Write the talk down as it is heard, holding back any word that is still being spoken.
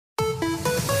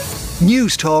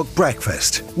News Talk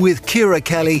Breakfast with Ciara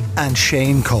Kelly and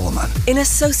Shane Coleman. In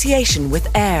association with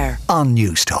AIR on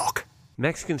News Talk.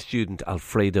 Mexican student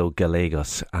Alfredo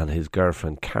Gallegos and his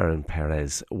girlfriend Karen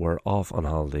Perez were off on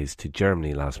holidays to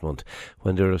Germany last month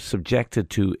when they were subjected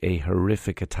to a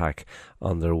horrific attack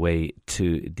on their way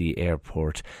to the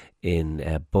airport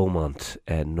in Beaumont,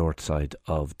 north side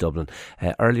of Dublin.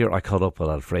 Earlier I caught up with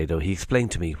Alfredo. He explained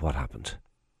to me what happened.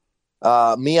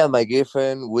 Me and my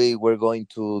girlfriend, we were going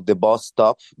to the bus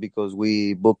stop because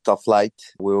we booked a flight.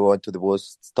 We went to the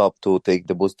bus stop to take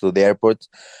the bus to the airport.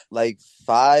 Like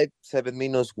 5-7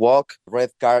 minutes walk, red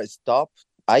car stop.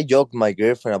 I joked my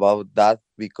girlfriend about that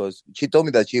because she told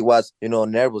me that she was,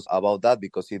 nervous about that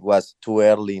because it was too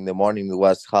early in the morning. It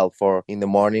was 3:30 in the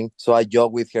morning. So I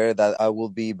joked with her that I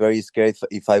would be very scared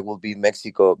if I would be in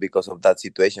Mexico because of that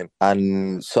situation.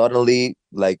 And suddenly,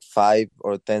 like 5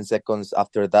 or 10 seconds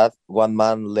after that, one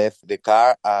man left the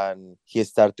car and he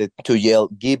started to yell,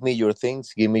 "Give me your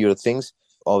things, give me your things."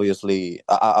 Obviously,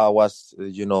 I was,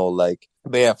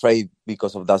 very afraid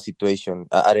because of that situation.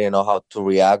 I didn't know how to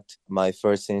react. My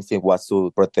first instinct was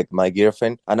to protect my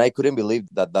girlfriend, and I couldn't believe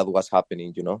that was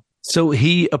happening, So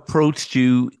he approached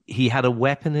you, he had a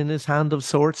weapon in his hand of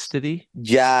sorts, did he?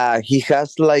 Yeah, he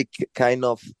has like kind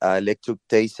of electric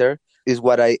taser. Is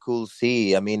what I could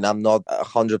see. I mean, I'm not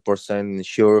 100%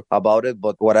 sure about it,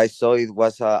 but what I saw, it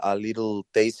was a little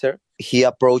taser. He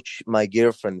approached my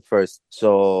girlfriend first.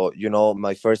 So,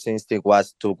 my first instinct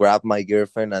was to grab my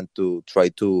girlfriend and to try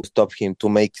to stop him, to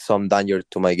make some danger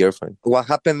to my girlfriend. What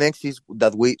happened next is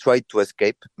that we tried to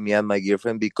escape, me and my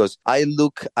girlfriend, because I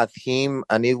look at him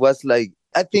and it was like,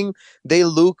 I think they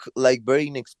look like very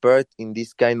inexpert in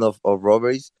this kind of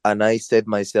robberies. And I said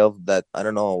myself that, I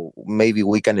don't know, maybe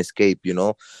we can escape,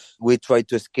 We tried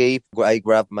to escape. I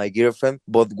grabbed my girlfriend.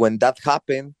 But when that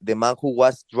happened, the man who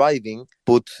was driving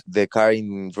put the car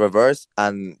in reverse.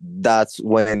 And that's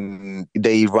when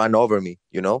they ran over me,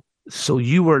 So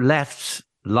you were left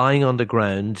lying on the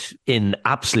ground in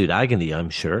absolute agony, I'm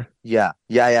sure. Yeah,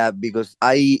 because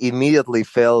I immediately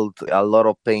felt a lot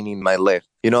of pain in my leg.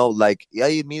 I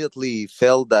immediately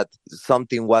felt that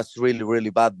something was really,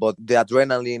 really bad, but the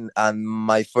adrenaline and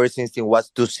my first instinct was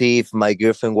to see if my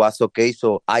girlfriend was okay.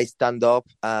 So I stand up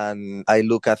and I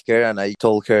look at her and I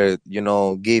told her,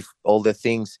 give all the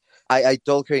things. I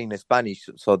told her in Spanish,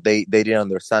 so they didn't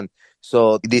understand.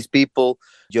 So these people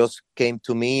just came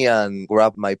to me and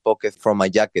grabbed my pocket from my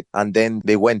jacket, and then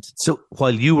they went. So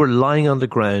while you were lying on the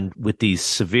ground with these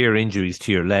severe injuries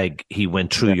to your leg, he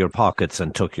went through your pockets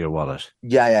and took your wallet.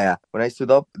 Yeah. When I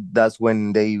stood up, that's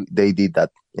when they did that.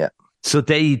 Yeah. So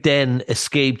they then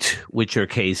escaped with your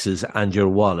cases and your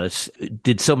wallet.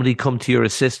 Did somebody come to your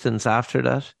assistance after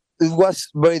that? It was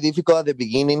very difficult at the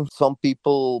beginning. Some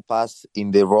people passed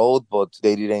in the road, but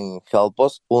they didn't help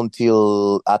us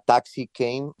until a taxi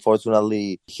came.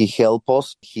 Fortunately, he helped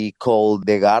us. He called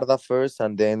the Garda first,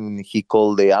 and then he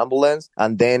called the ambulance.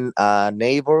 And then a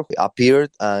neighbor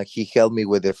appeared, and he helped me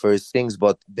with the first things.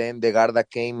 But then the Garda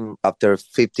came after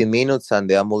 15 minutes, and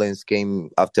the ambulance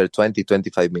came after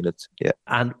 25 minutes. Yeah.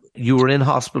 And you were in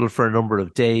hospital for a number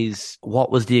of days. What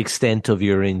was the extent of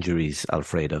your injuries,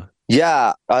 Alfredo?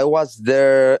 Yeah, I was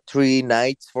there 3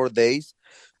 nights, 4 days.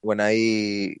 When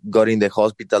I got in the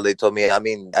hospital, they told me,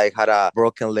 I had a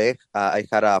broken leg. I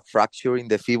had a fracture in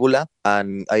the fibula,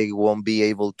 and I won't be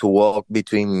able to walk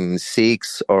between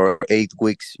 6 or 8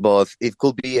 weeks. But it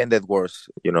could be ended worse,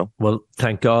 Well,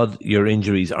 thank God your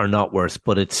injuries are not worse,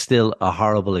 but it's still a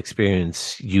horrible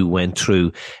experience you went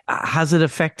through. Has it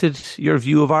affected your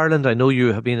view of Ireland? I know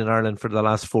you have been in Ireland for the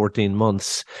last 14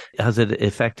 months. Has it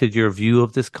affected your view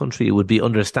of this country? It would be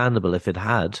understandable if it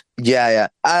had. Yeah.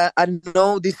 I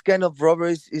know this kind of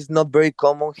robberies is not very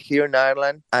common here in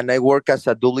Ireland. And I work as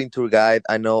a Dublin tour guide.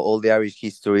 I know all the Irish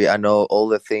history. I know all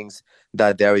the things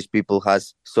that the Irish people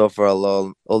has suffered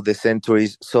along all the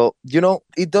centuries. So,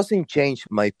 it doesn't change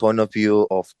my point of view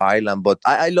of Ireland. But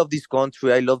I love this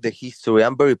country. I love the history.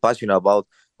 I'm very passionate about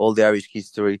all the Irish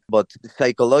history. But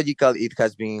psychological, it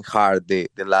has been hard the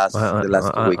last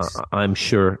 2 weeks. I'm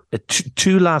sure.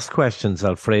 Two last questions,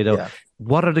 Alfredo. Yeah.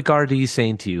 What are the Gardaí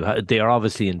saying to you? They are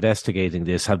obviously investigating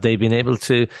this. Have they been able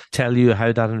to tell you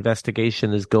how that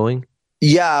investigation is going?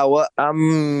 Yeah, well,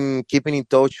 I'm keeping in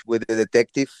touch with the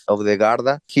detective of the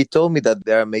Garda. He told me that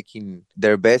they are making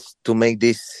their best to make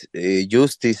this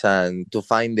justice and to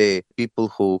find the people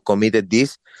who committed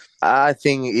this. I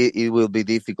think it will be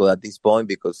difficult at this point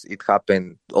because it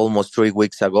happened almost 3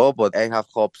 weeks ago, but I have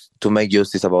hopes to make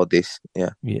justice about this.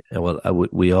 Yeah. Well,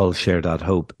 we all share that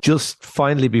hope. Just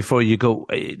finally, before you go,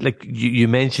 like you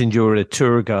mentioned you're a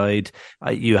tour guide.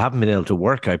 You haven't been able to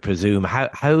work, I presume. How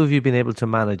have you been able to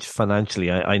manage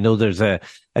financially? I know there's a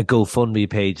GoFundMe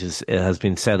page has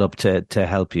been set up to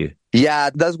help you. Yeah,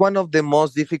 that's one of the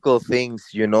most difficult things,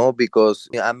 because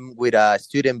I'm with a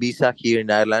student visa here in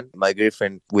Ireland, my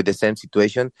girlfriend with the same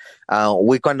situation.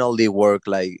 We can only work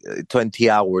like 20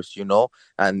 hours,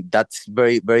 and that's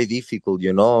very, very difficult,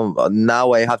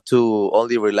 Now I have to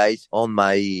only rely on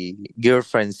my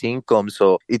girlfriend's income.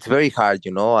 So it's very hard,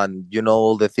 and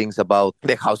all the things about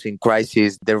the housing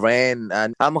crisis, the rent,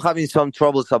 and I'm having some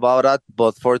troubles about that.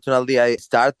 But fortunately, I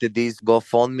started this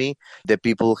GoFundMe. The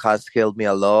people has helped me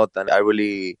a lot. And I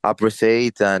really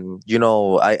appreciate, and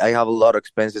I have a lot of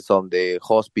expenses on the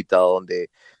hospital,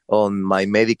 on my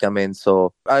medicaments,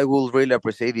 so I would really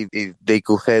appreciate if they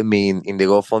could help me in the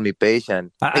GoFundMe page.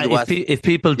 And if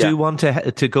people do want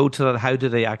to go to that, how do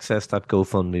they access that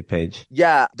GoFundMe page?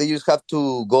 Yeah, they just have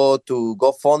to go to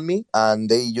GoFundMe, and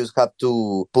they just have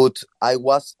to put "I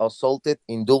was assaulted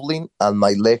in Dublin and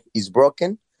my leg is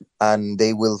broken," and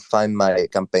they will find my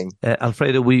campaign.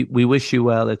 Alfredo, we wish you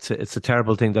well. It's a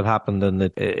terrible thing that happened, and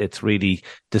it's really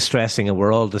distressing, and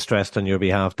we're all distressed on your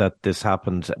behalf that this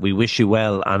happened. We wish you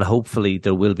well, and hopefully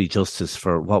there will be justice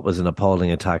for what was an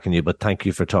appalling attack on you. But thank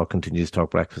you for talking to News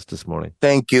Talk Breakfast this morning.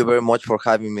 Thank you very much for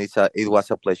having me. It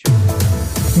was a pleasure.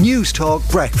 News Talk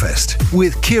Breakfast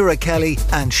with Ciara Kelly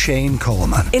and Shane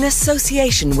Coleman. In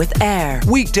association with AIR.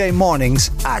 Weekday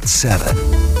mornings at 7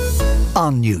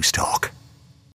 on News Talk.